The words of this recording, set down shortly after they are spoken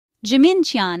Zhimin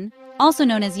Qian, also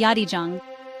known as Yadi Zhang,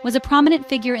 was a prominent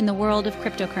figure in the world of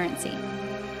cryptocurrency.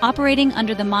 Operating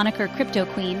under the moniker Crypto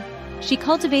Queen, she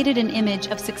cultivated an image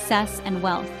of success and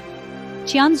wealth.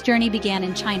 Qian's journey began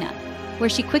in China, where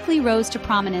she quickly rose to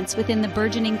prominence within the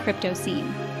burgeoning crypto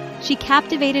scene. She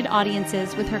captivated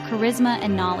audiences with her charisma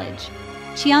and knowledge.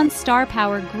 Qian's star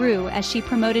power grew as she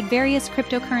promoted various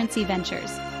cryptocurrency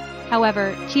ventures.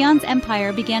 However, Qian's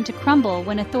empire began to crumble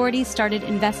when authorities started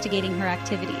investigating her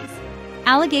activities.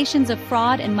 Allegations of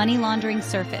fraud and money laundering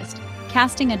surfaced,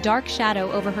 casting a dark shadow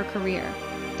over her career.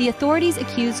 The authorities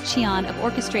accused Qian of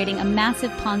orchestrating a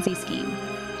massive Ponzi scheme.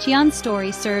 Qian's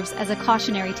story serves as a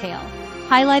cautionary tale,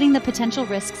 highlighting the potential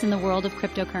risks in the world of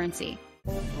cryptocurrency.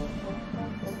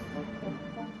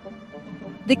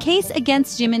 The case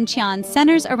against Zhimin Qian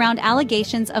centers around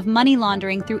allegations of money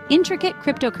laundering through intricate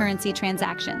cryptocurrency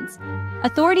transactions.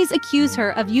 Authorities accuse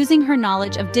her of using her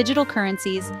knowledge of digital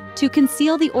currencies to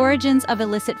conceal the origins of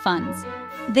illicit funds.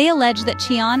 They allege that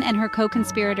Qian and her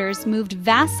co-conspirators moved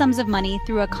vast sums of money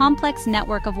through a complex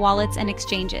network of wallets and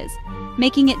exchanges,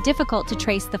 making it difficult to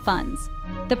trace the funds.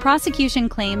 The prosecution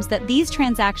claims that these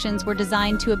transactions were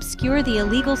designed to obscure the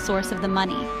illegal source of the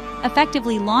money,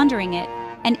 effectively laundering it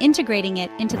and integrating it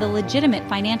into the legitimate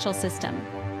financial system.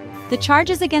 The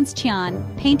charges against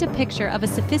Qian paint a picture of a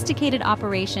sophisticated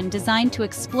operation designed to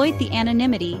exploit the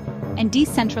anonymity and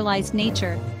decentralized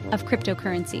nature of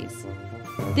cryptocurrencies.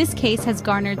 This case has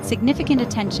garnered significant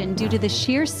attention due to the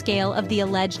sheer scale of the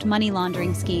alleged money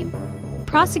laundering scheme.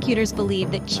 Prosecutors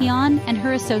believe that Qian and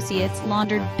her associates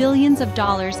laundered billions of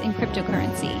dollars in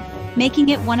cryptocurrency, making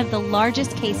it one of the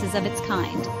largest cases of its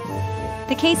kind.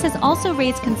 The case has also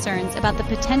raised concerns about the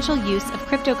potential use of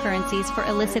cryptocurrencies for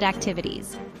illicit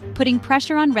activities, putting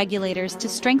pressure on regulators to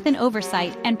strengthen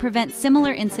oversight and prevent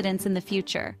similar incidents in the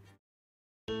future.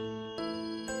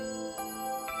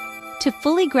 To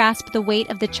fully grasp the weight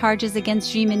of the charges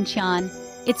against Zhimin Qian,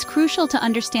 it's crucial to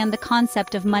understand the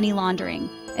concept of money laundering,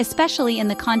 especially in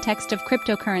the context of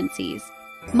cryptocurrencies.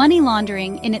 Money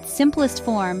laundering, in its simplest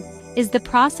form, is the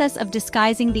process of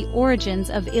disguising the origins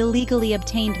of illegally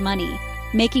obtained money,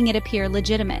 making it appear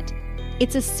legitimate.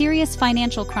 It's a serious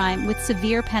financial crime with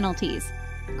severe penalties.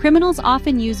 Criminals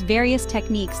often use various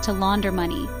techniques to launder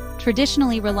money,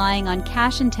 traditionally relying on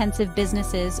cash-intensive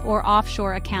businesses or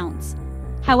offshore accounts.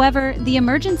 However, the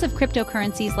emergence of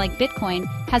cryptocurrencies like Bitcoin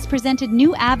has presented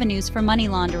new avenues for money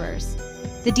launderers.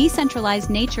 The decentralized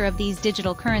nature of these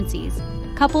digital currencies,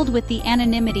 coupled with the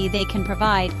anonymity they can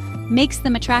provide, makes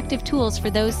them attractive tools for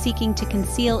those seeking to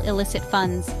conceal illicit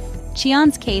funds.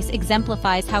 Qian's case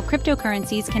exemplifies how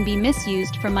cryptocurrencies can be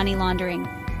misused for money laundering.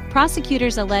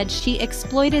 Prosecutors allege she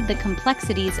exploited the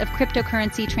complexities of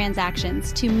cryptocurrency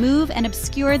transactions to move and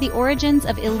obscure the origins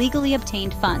of illegally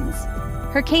obtained funds.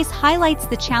 Her case highlights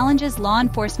the challenges law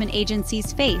enforcement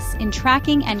agencies face in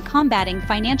tracking and combating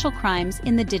financial crimes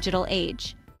in the digital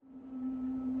age.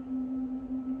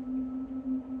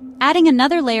 Adding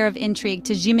another layer of intrigue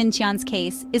to Zhimin Qian's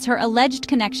case is her alleged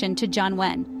connection to Zhang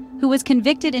Wen, who was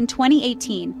convicted in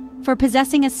 2018 for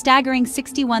possessing a staggering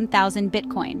 61,000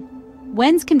 Bitcoin.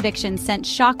 Wen's conviction sent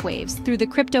shockwaves through the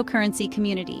cryptocurrency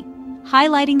community,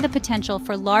 highlighting the potential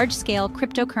for large-scale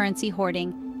cryptocurrency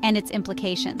hoarding and its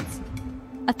implications.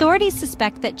 Authorities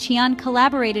suspect that Qian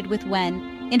collaborated with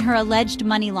Wen in her alleged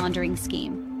money laundering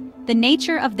scheme. The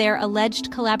nature of their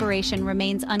alleged collaboration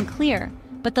remains unclear,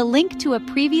 but the link to a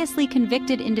previously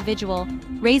convicted individual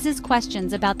raises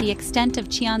questions about the extent of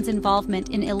Qian's involvement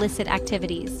in illicit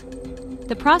activities.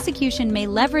 The prosecution may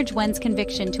leverage Wen's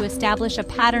conviction to establish a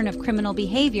pattern of criminal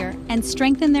behavior and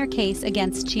strengthen their case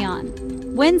against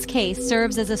Qian. Wen's case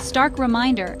serves as a stark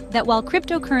reminder that while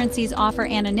cryptocurrencies offer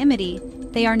anonymity,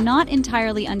 they are not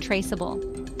entirely untraceable.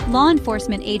 Law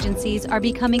enforcement agencies are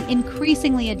becoming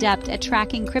increasingly adept at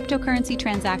tracking cryptocurrency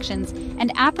transactions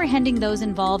and apprehending those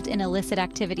involved in illicit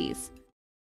activities.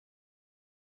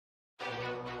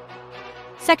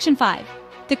 Section 5.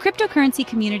 The cryptocurrency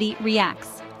community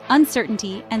reacts.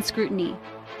 Uncertainty and scrutiny.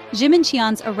 Zhimin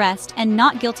Qian's arrest and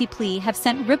not guilty plea have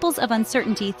sent ripples of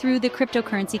uncertainty through the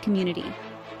cryptocurrency community.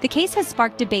 The case has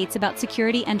sparked debates about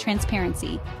security and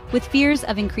transparency, with fears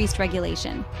of increased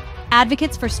regulation.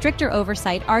 Advocates for stricter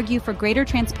oversight argue for greater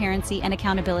transparency and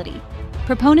accountability.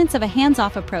 Proponents of a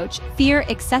hands-off approach fear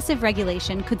excessive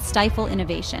regulation could stifle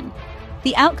innovation.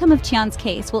 The outcome of Qian's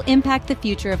case will impact the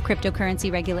future of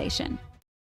cryptocurrency regulation.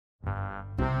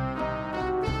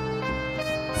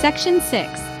 Section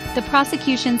 6. The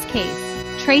prosecution's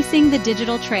case. Tracing the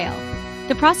digital trail.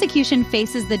 The prosecution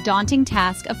faces the daunting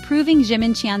task of proving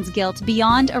Zhimin Qian's guilt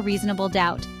beyond a reasonable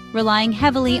doubt, relying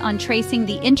heavily on tracing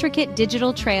the intricate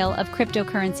digital trail of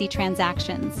cryptocurrency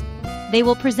transactions. They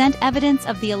will present evidence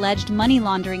of the alleged money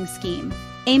laundering scheme,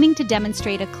 aiming to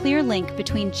demonstrate a clear link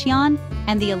between Qian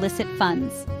and the illicit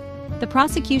funds. The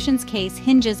prosecution's case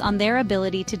hinges on their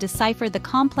ability to decipher the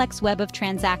complex web of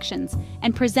transactions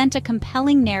and present a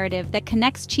compelling narrative that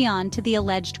connects Qian to the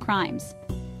alleged crimes.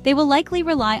 They will likely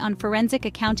rely on forensic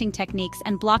accounting techniques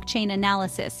and blockchain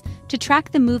analysis to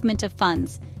track the movement of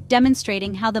funds,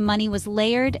 demonstrating how the money was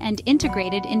layered and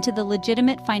integrated into the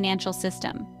legitimate financial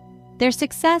system. Their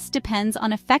success depends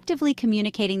on effectively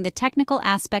communicating the technical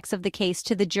aspects of the case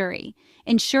to the jury,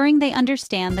 ensuring they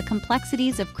understand the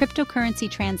complexities of cryptocurrency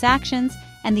transactions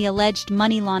and the alleged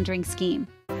money laundering scheme.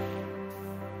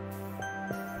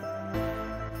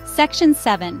 Section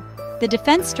 7. The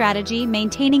Defense Strategy: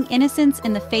 Maintaining Innocence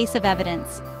in the Face of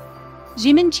Evidence.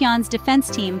 Zhimin Qian's defense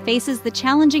team faces the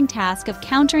challenging task of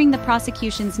countering the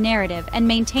prosecution's narrative and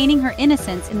maintaining her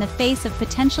innocence in the face of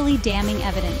potentially damning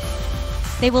evidence.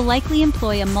 They will likely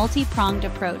employ a multi-pronged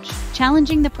approach,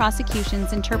 challenging the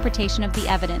prosecution's interpretation of the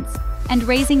evidence and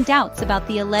raising doubts about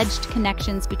the alleged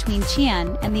connections between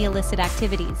Qian and the illicit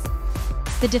activities.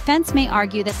 The defense may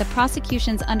argue that the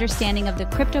prosecution's understanding of the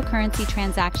cryptocurrency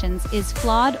transactions is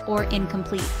flawed or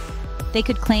incomplete. They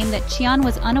could claim that Qian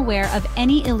was unaware of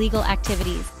any illegal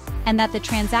activities and that the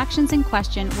transactions in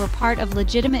question were part of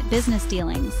legitimate business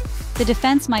dealings. The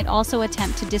defense might also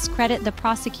attempt to discredit the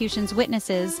prosecution's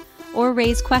witnesses or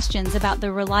raise questions about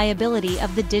the reliability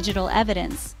of the digital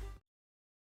evidence.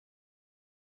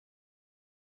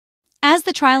 As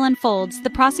the trial unfolds, the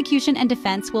prosecution and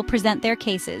defense will present their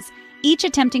cases, each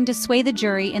attempting to sway the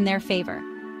jury in their favor.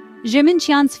 Zhimin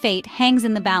Qian's fate hangs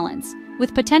in the balance,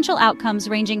 with potential outcomes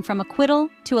ranging from acquittal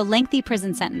to a lengthy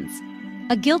prison sentence.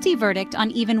 A guilty verdict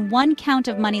on even one count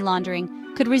of money laundering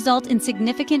could result in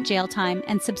significant jail time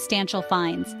and substantial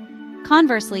fines.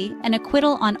 Conversely, an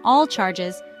acquittal on all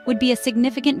charges would be a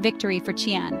significant victory for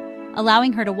Qian,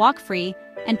 allowing her to walk free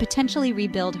and potentially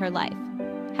rebuild her life.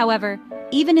 However,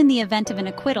 even in the event of an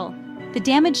acquittal, the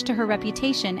damage to her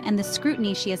reputation and the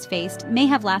scrutiny she has faced may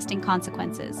have lasting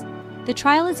consequences. The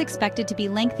trial is expected to be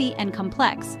lengthy and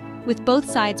complex, with both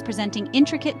sides presenting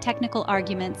intricate technical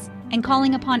arguments and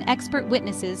calling upon expert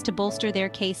witnesses to bolster their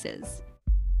cases.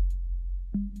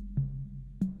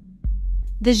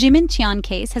 The Zhimin Qian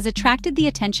case has attracted the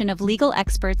attention of legal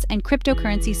experts and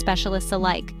cryptocurrency specialists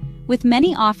alike, with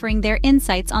many offering their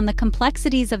insights on the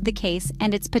complexities of the case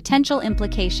and its potential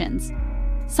implications.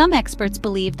 Some experts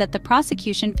believe that the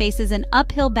prosecution faces an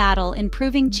uphill battle in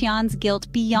proving Qian's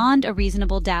guilt beyond a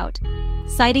reasonable doubt,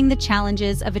 citing the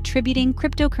challenges of attributing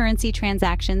cryptocurrency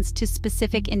transactions to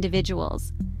specific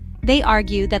individuals. They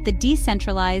argue that the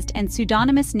decentralized and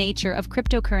pseudonymous nature of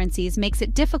cryptocurrencies makes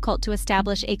it difficult to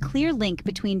establish a clear link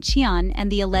between Qian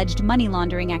and the alleged money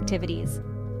laundering activities.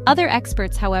 Other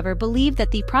experts, however, believe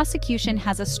that the prosecution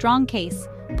has a strong case,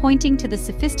 pointing to the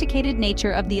sophisticated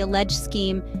nature of the alleged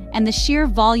scheme and the sheer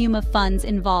volume of funds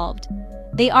involved.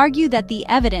 They argue that the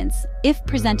evidence, if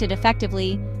presented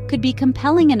effectively, could be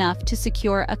compelling enough to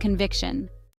secure a conviction.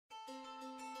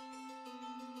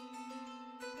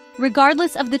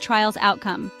 Regardless of the trial's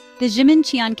outcome, the Zhimin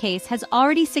Qian case has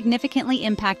already significantly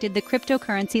impacted the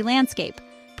cryptocurrency landscape,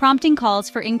 prompting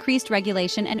calls for increased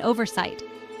regulation and oversight.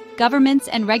 Governments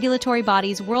and regulatory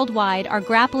bodies worldwide are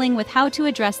grappling with how to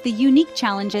address the unique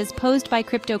challenges posed by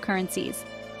cryptocurrencies,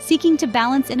 seeking to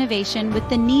balance innovation with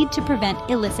the need to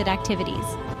prevent illicit activities.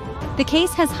 The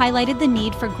case has highlighted the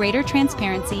need for greater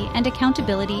transparency and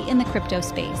accountability in the crypto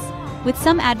space, with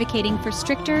some advocating for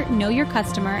stricter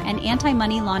know-your-customer and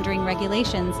anti-money laundering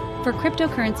regulations for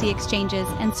cryptocurrency exchanges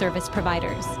and service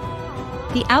providers.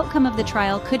 The outcome of the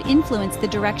trial could influence the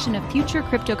direction of future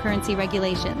cryptocurrency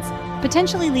regulations,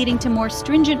 potentially leading to more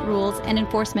stringent rules and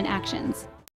enforcement actions.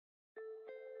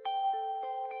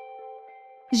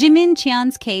 Zhimin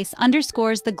Qian's case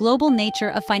underscores the global nature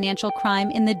of financial crime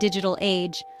in the digital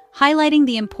age, highlighting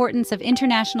the importance of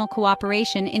international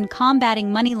cooperation in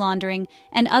combating money laundering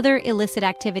and other illicit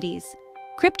activities.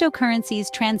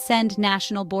 Cryptocurrencies transcend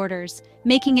national borders,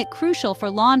 making it crucial for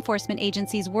law enforcement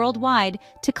agencies worldwide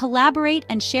to collaborate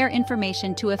and share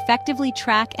information to effectively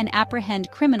track and apprehend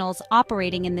criminals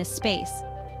operating in this space.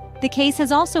 The case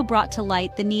has also brought to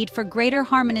light the need for greater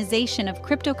harmonization of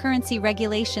cryptocurrency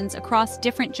regulations across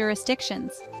different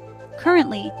jurisdictions.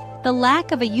 Currently, the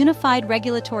lack of a unified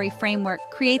regulatory framework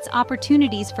creates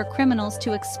opportunities for criminals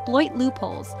to exploit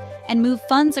loopholes and move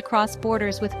funds across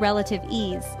borders with relative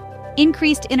ease.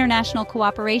 Increased international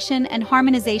cooperation and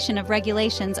harmonization of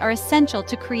regulations are essential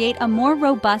to create a more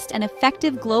robust and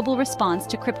effective global response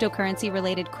to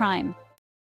cryptocurrency-related crime.